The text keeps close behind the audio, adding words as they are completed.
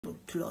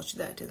to lodge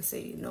that and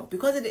say no,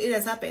 because it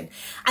has happened.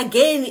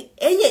 Again,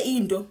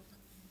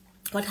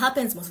 what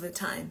happens most of the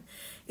time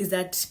is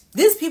that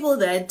these people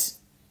that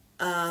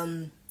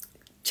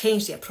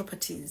change their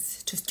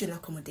properties to student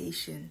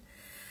accommodation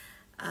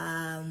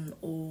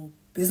or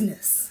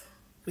business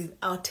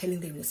without telling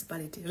the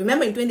municipality.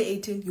 Remember, in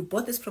 2018, you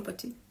bought this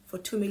property for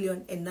 2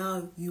 million and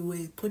now you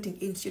were putting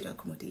in student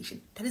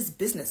accommodation. That is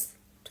business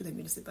to the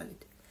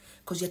municipality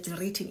because you're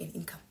generating an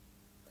income.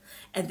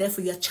 And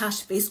therefore, you are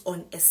charged based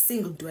on a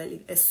single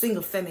dwelling, a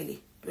single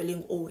family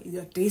dwelling, or you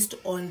are based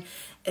on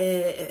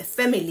a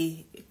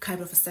family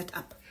kind of a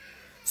setup.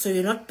 So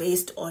you're not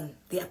based on,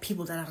 there are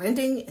people that are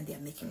renting and they are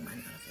making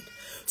money out of it.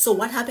 So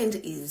what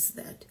happened is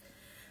that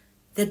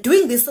they're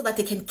doing this so that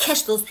they can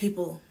catch those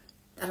people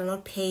that are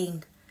not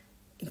paying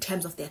in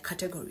terms of their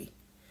category.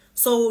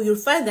 So you'll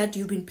find that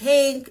you've been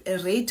paying a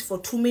rate for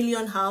 2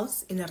 million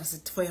house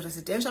for a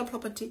residential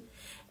property,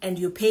 and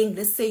you're paying,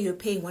 let's say you're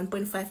paying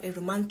 1.5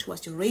 every month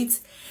towards your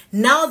rates.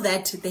 Now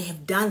that they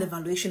have done the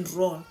valuation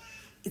roll,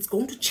 it's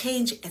going to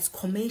change as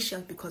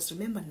commercial, because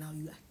remember, now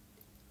you are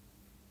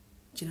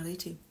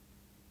generating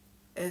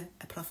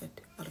a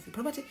profit out of your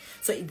property.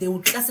 So they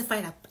will classify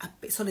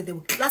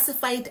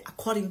it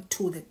according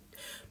to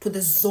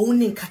the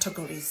zoning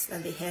categories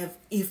that they have,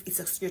 if it's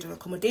a student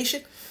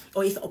accommodation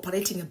or if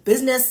operating a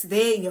business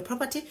there in your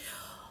property,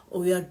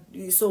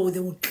 so they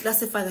will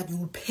classify that you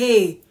will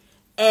pay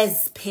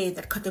as per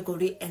that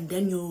category, and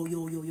then your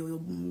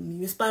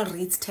municipal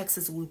rates,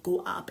 taxes will go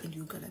up, and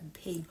you're gonna be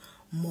paying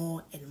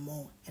more and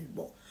more and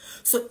more.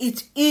 So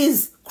it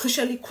is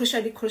crucially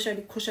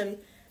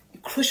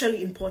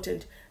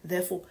important,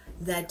 therefore,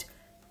 that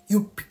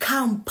you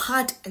become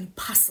part and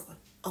parcel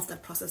of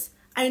that process.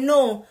 I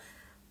know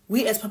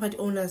we as property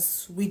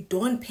owners, we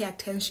don't pay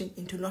attention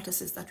into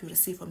notices that we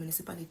receive from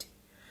municipality,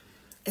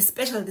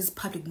 especially these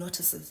public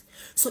notices.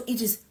 So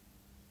it is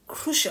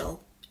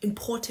crucial,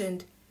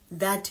 important,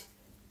 that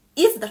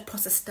if that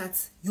process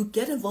starts, you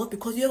get involved,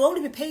 because you're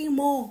going to be paying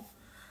more.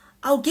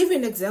 I'll give you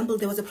an example.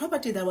 There was a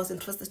property that I was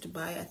interested to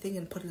buy, I think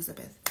in Port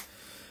Elizabeth,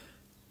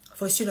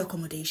 for student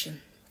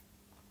accommodation.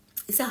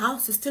 It's a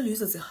house, it's still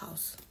used as a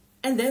house.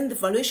 And then the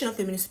valuation of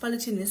the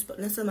municipality,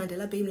 Nelson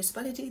Mandela Bay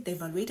municipality, they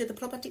evaluated the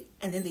property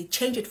and then they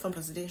changed it from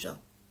residential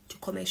to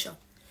commercial.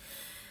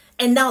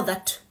 And now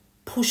that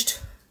pushed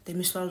the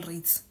municipal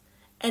rates.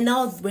 And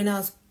now when I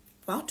was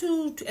about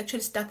to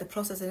actually start the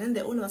process, and then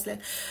the owner was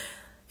like,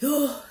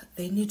 oh,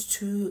 they need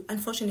to,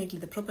 unfortunately,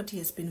 the property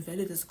has been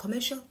valued as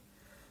commercial,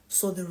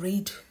 so the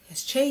rate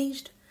has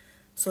changed.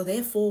 So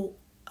therefore,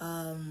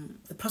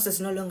 the process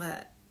is no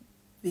longer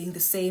being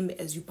the same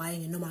as you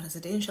buying a normal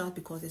residential,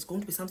 because there's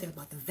going to be something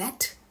about the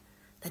VAT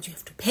that you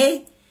have to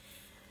pay.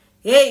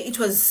 Yeah, it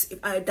was,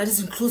 that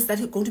is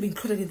going to be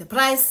included in the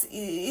price.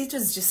 It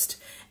was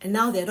just, and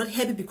now they're not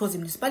happy because the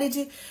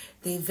municipality,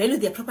 they value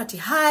their property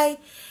high.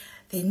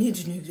 They're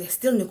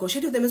still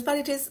negotiating with the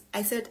municipalities.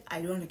 I said,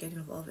 I don't want to get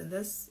involved in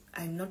this.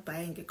 I'm not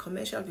buying a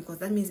commercial, because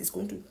that means it's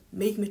going to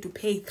make me to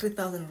pay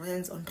 3,000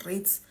 rands on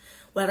rates,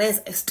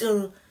 whereas I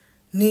still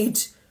need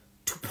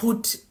to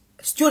put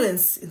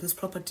students in this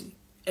property,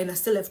 and I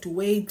still have to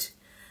wait,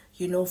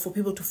 for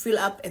people to fill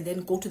up and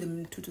then go to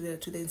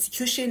the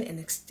institution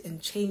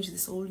and change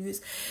this whole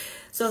use.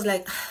 So I was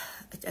like,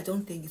 I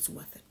don't think it's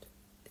worth it.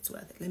 It's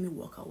worth it. Let me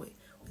walk away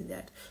with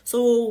that.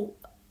 So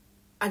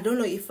I don't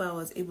know if I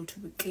was able to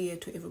be clear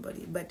to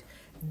everybody, but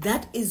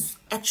that is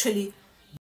actually